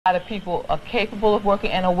A lot of people are capable of working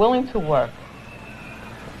and are willing to work,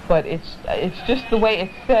 but it's just the way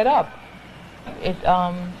it's set up.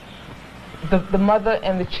 The mother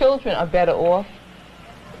and the children are better off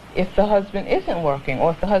if the husband isn't working, or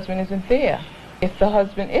if the husband isn't there. If the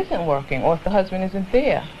husband isn't working, or if the husband isn't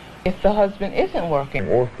there. If the husband isn't working,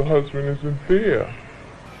 or if the husband isn't there.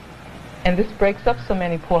 And this breaks up so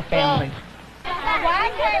many poor families.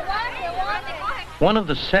 One of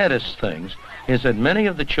the saddest things is that many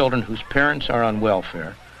of the children whose parents are on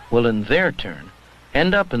welfare will in their turn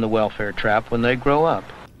end up in the welfare trap when they grow up.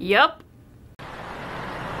 Yep.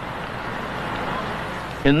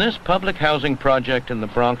 In this public housing project in the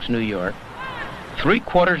Bronx, New York,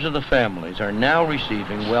 3/4 of the families are now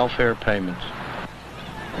receiving welfare payments.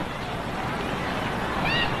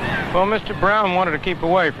 Well, Mr. Brown wanted to keep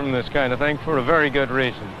away from this kind of thing for a very good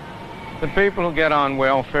reason. The people who get on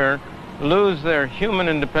welfare lose their human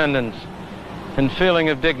independence and feeling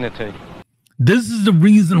of dignity. This is the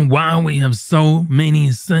reason why we have so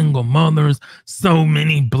many single mothers, so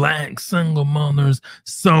many black single mothers,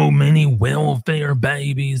 so many welfare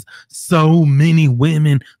babies, so many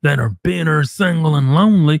women that are bitter, single, and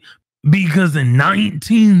lonely, because in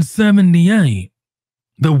 1978,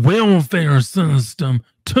 the welfare system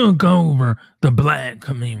took over the black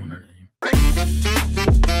community.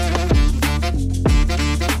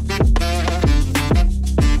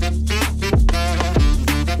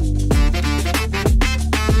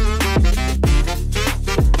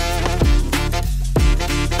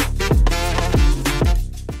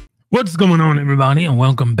 What's going on, everybody, and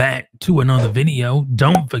welcome back to another video.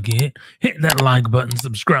 Don't forget, hit that like button,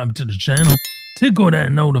 subscribe to the channel, tickle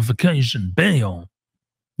that notification bell.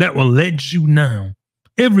 That will let you know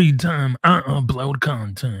every time I upload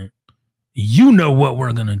content. You know what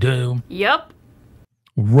we're gonna do. Yep.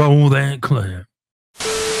 Roll that clip.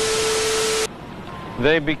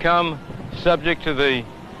 They become subject to the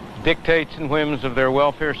dictates and whims of their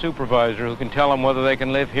welfare supervisor, who can tell them whether they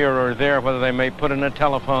can live here or there, whether they may put in a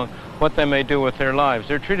telephone, what they may do with their lives.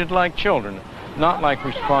 They're treated like children, not like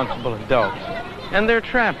responsible adults. And they're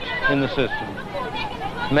trapped in the system.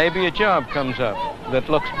 Maybe a job comes up that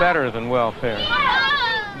looks better than welfare,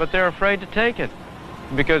 but they're afraid to take it,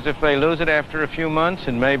 because if they lose it after a few months,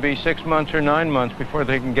 it may be 6 months or 9 months before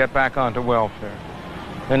they can get back onto welfare.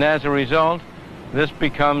 And as a result, this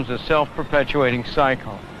becomes a self-perpetuating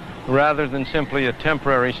cycle, rather than simply a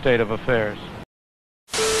temporary state of affairs.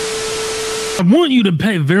 I want you to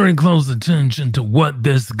pay very close attention to what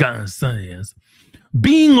this guy says.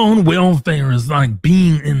 Being on welfare is like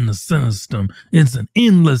being in the system. It's an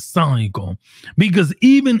endless cycle. Because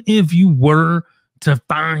even if you were to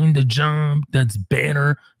find a job that's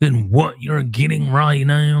better than what you're getting right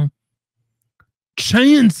now,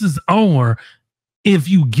 chances are, if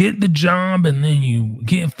you get the job and then you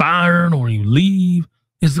get fired or you leave,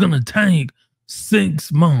 it's going to take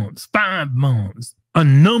 6 months, 5 months, a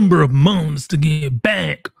number of months to get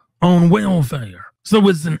back on welfare. So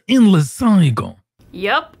it's an endless cycle.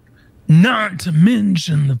 Yep. Not to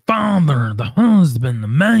mention the father, the husband, the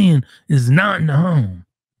man is not in the home.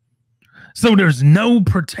 So there's no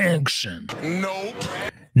protection. Nope.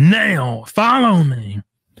 Now, follow me.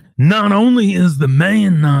 Not only is the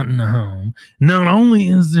man not in the home, not only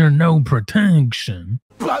is there no protection,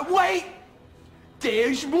 but wait!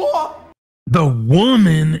 There's more. The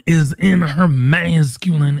woman is in her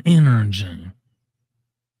masculine energy.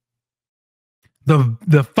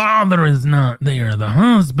 The father is not there. The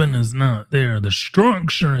husband is not there. The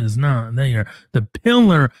structure is not there. The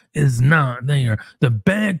pillar is not there. The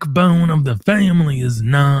backbone of the family is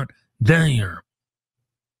not there.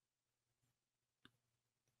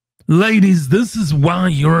 Ladies, this is why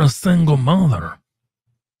you're a single mother.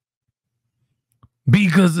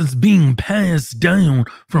 Because it's being passed down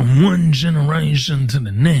from one generation to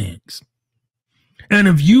the next. And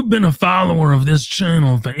if you've been a follower of this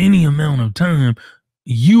channel for any amount of time,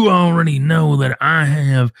 you already know that I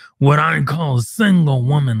have what I call single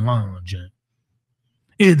woman logic.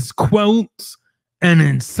 It's quotes and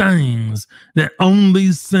it's sayings that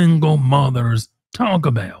only single mothers talk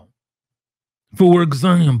about. For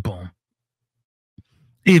example,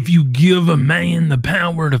 if you give a man the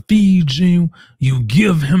power to feed you, you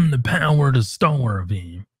give him the power to starve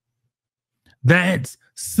him. That's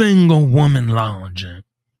single woman logic.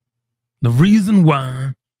 The reason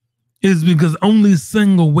why is because only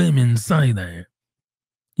single women say that.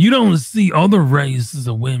 You don't see other races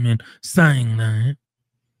of women saying that.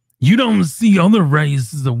 You don't see other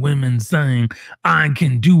races of women saying, I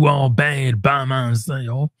can do all bad by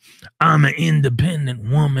myself. I'm an independent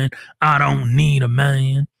woman. I don't need a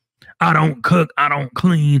man. I don't cook, I don't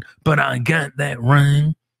clean, but I got that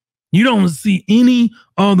ring. You don't see any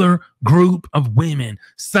other group of women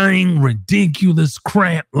saying ridiculous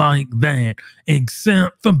crap like that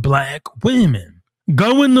except for black women.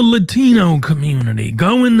 Go in the Latino community,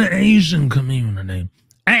 go in the Asian community,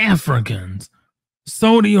 Africans,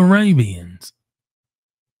 Saudi Arabians.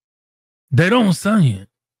 They don't say it.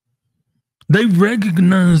 They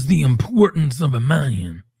recognize the importance of a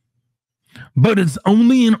man, but it's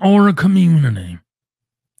only in our community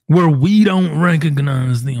where we don't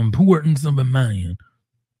recognize the importance of a man,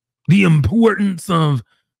 the importance of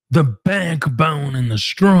the backbone and the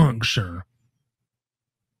structure,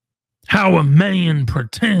 how a man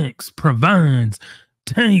protects, provides,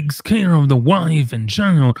 takes care of the wife and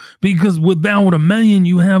child, because without a man,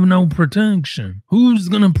 you have no protection. Who's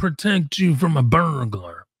going to protect you from a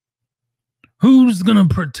burglar? Who's going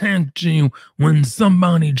to protect you when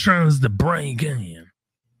somebody tries to break in?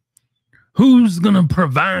 Who's going to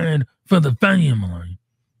provide for the family?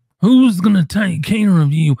 Who's going to take care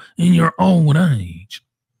of you in your old age?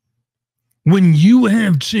 When you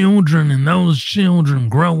have children and those children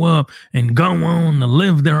grow up and go on to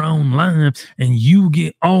live their own lives and you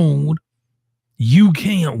get old, you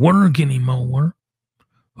can't work anymore,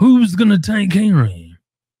 who's going to take care of you?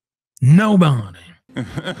 Nobody.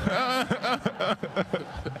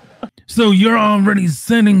 So you're already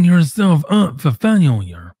setting yourself up for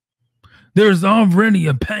failure. There's already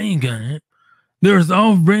a pay gap. There's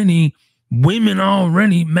already women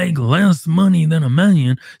already make less money than a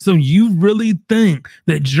man. So you really think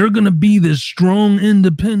that you're going to be this strong,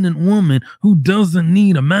 independent woman who doesn't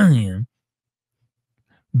need a man,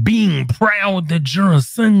 being proud that you're a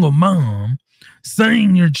single mom,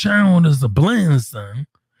 saying your child is a blessing,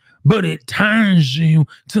 but it ties you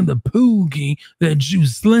to the pookie that you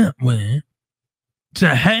slept with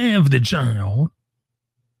to have the child.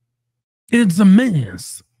 It's a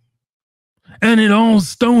mess. And it all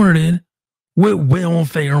started with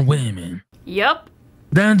welfare women. Yep.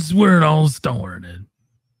 That's where it all started.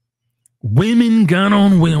 Women got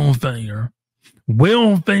on welfare.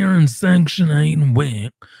 Welfare and Section 8 and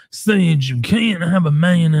WIC said you can't have a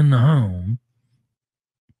man in the home.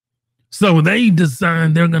 So they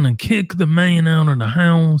decide they're going to kick the man out of the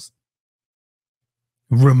house,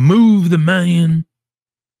 remove the man,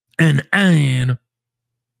 and add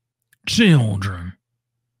children.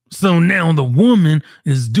 So now the woman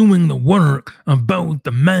is doing the work of both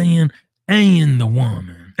the man and the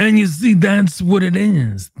woman. And you see, that's what it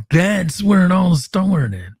is. That's where it all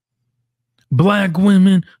started. Black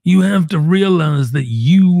women, you have to realize that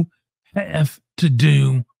you have to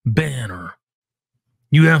do better.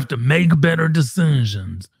 You have to make better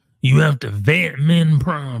decisions. You have to vet men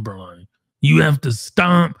properly. You have to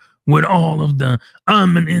stop with all of the,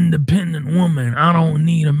 I'm an independent woman, I don't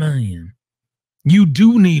need a man. You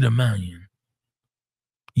do need a man.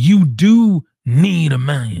 You do need a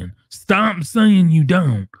man. Stop saying you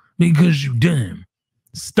don't, because you do.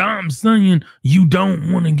 Stop saying you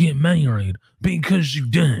don't want to get married, because you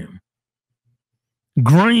do.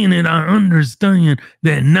 Granted, I understand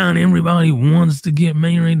that not everybody wants to get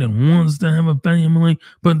married and wants to have a family,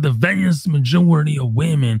 but the vast majority of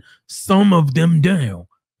women, some of them do.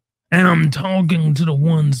 And I'm talking to the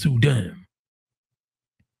ones who do.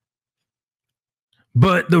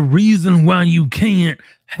 But the reason why you can't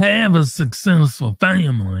have a successful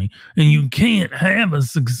family and you can't have a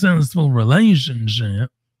successful relationship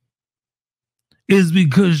is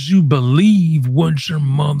because you believe what your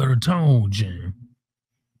mother told you.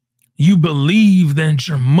 You believe that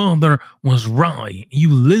your mother was right.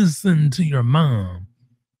 You listened to your mom.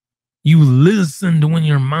 You listened when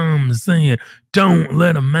your mom said, don't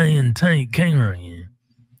let a man take care of you.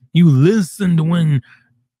 You listened when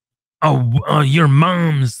your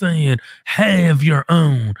mom said, have your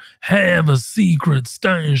own, have a secret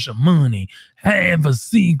stash of money, have a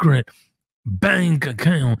secret bank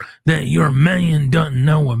account that your man doesn't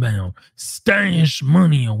know about, stash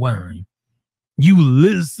money away. You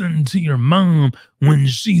listened to your mom when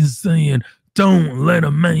she said, don't let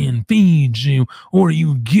a man feed you or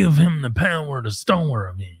you give him the power to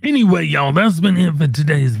starve you. Anyway, y'all, that's been it for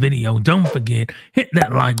today's video. Don't forget, hit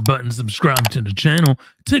that like button, subscribe to the channel,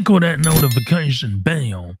 tickle that notification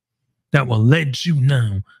bell that will let you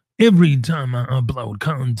know every time I upload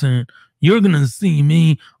content. You're going to see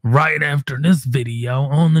me right after this video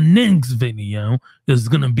on the next video that's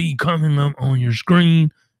going to be coming up on your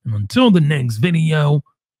screen. And until the next video,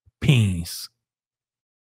 peace.